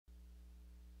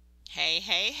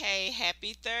Hey,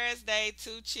 happy Thursday,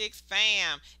 Two Chicks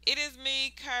fam. It is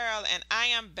me, Carl, and I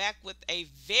am back with a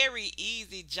very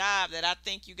easy job that I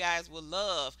think you guys will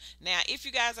love. Now, if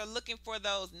you guys are looking for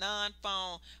those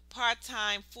non-phone,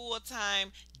 part-time,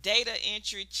 full-time, data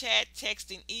entry, chat,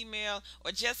 texting, email,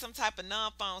 or just some type of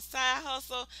non-phone side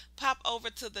hustle, pop over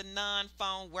to the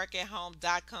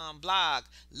nonphoneworkathome.com blog.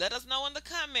 Let us know in the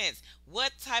comments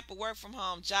what type of work from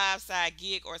home job, side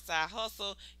gig, or side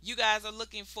hustle you guys are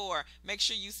looking for. Make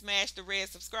sure you smash the red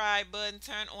subscribe button,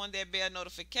 turn on that bell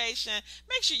notification.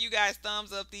 Make sure you guys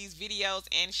thumbs up these videos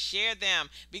and share them,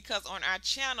 because on our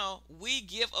channel we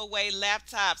give away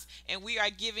laptops and we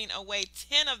are giving away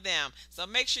 10 of them. So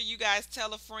make sure you guys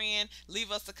tell a friend,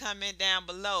 leave us a comment down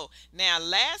below. Now,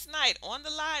 last night on the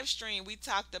live stream we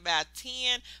talked about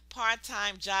 10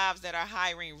 part-time jobs that are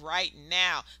hiring right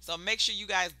now. So make sure you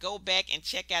guys go back and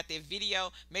check out that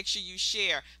video. Make sure you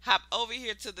share. Hop over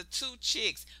here to the Two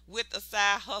Chicks with a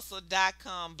Side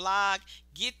Hustle.com blog.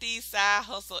 Get these side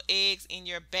hustle eggs in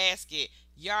your basket.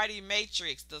 Yardi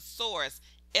Matrix, The Source,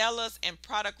 Ella's, and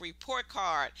Product Report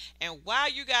Card. And while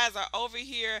you guys are over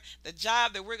here, the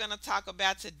job that we're going to talk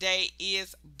about today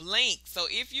is Blink. So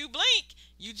if you blink,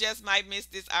 you just might miss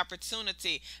this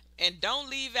opportunity. And don't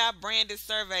leave out branded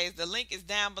surveys. The link is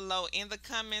down below in the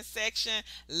comment section.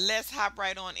 Let's hop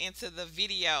right on into the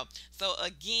video. So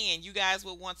again, you guys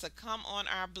will want to come on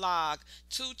our blog,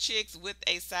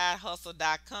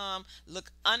 twochickswithasideHustle.com.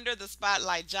 Look under the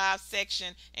Spotlight Jobs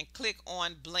section and click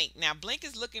on Blink. Now, Blink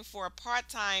is looking for a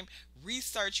part-time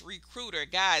research recruiter.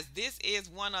 Guys, this is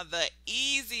one of the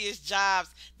easiest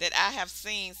jobs that I have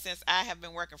seen since I have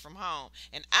been working from home,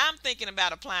 and I'm thinking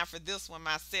about applying for this one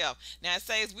myself. Now, it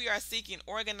says we are seeking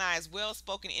organized,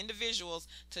 well-spoken individuals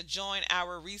to join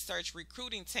our research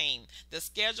recruiting team. The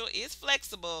schedule is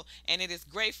flexible and it is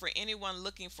great for anyone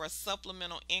looking for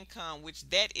supplemental income, which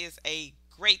that is a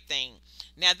great thing.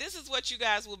 Now, this is what you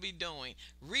guys will be doing.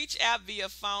 Reach out via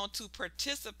phone to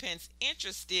participants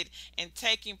interested in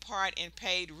taking part in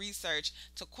paid research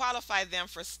to qualify them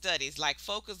for studies like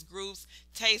focus groups,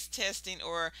 taste testing,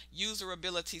 or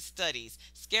userability studies.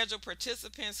 Schedule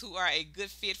participants who are a good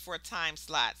fit for time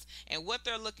slots. And what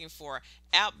they're looking for: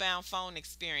 outbound phone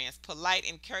experience, polite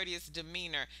and courteous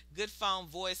demeanor, good phone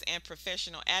voice and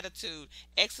professional attitude,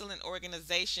 excellent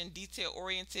organization,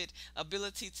 detail-oriented,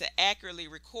 ability to accurately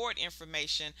record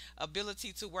information,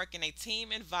 ability to work in a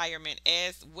team environment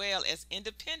as well as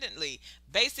independently,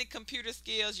 basic computer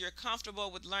skills, you're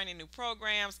comfortable with learning new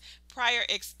programs, prior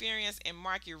experience in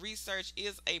market research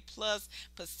is a plus,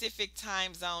 Pacific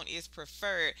time zone is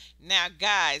preferred. Now,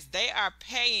 guys, they are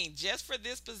paying just for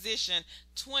this position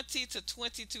 $20 to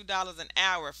 $22 an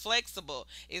hour, flexible.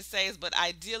 It says, but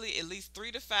ideally at least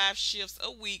 3 to 5 shifts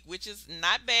a week, which is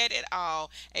not bad at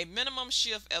all. A minimum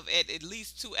shift of at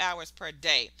least 2 hours per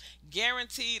day.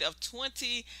 Guaranteed of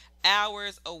 20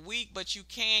 hours a week, but you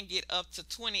can get up to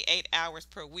 28 hours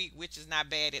per week, which is not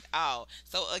bad at all.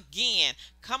 So again,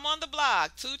 come on the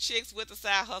blog,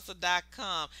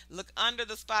 twochickswithasideHustle.com. Look under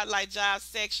the Spotlight Jobs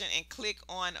section and click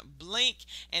on Blink,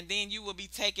 and then you will be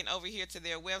taken over here to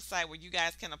their website where you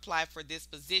guys can apply for this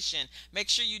position. Make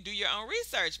sure you do your own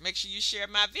research. Make sure you share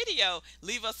my video.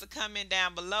 Leave us a comment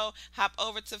down below. Hop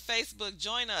over to Facebook.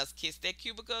 Join us. Kiss that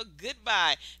cubicle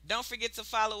goodbye. Don't forget to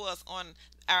follow us on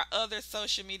our other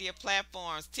social media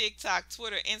platforms: TikTok,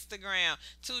 Twitter, Instagram,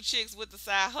 Two Chicks with the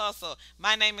Side Hustle.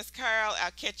 My name is Carl.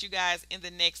 I'll catch you guys in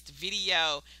the next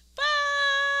video.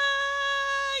 Bye.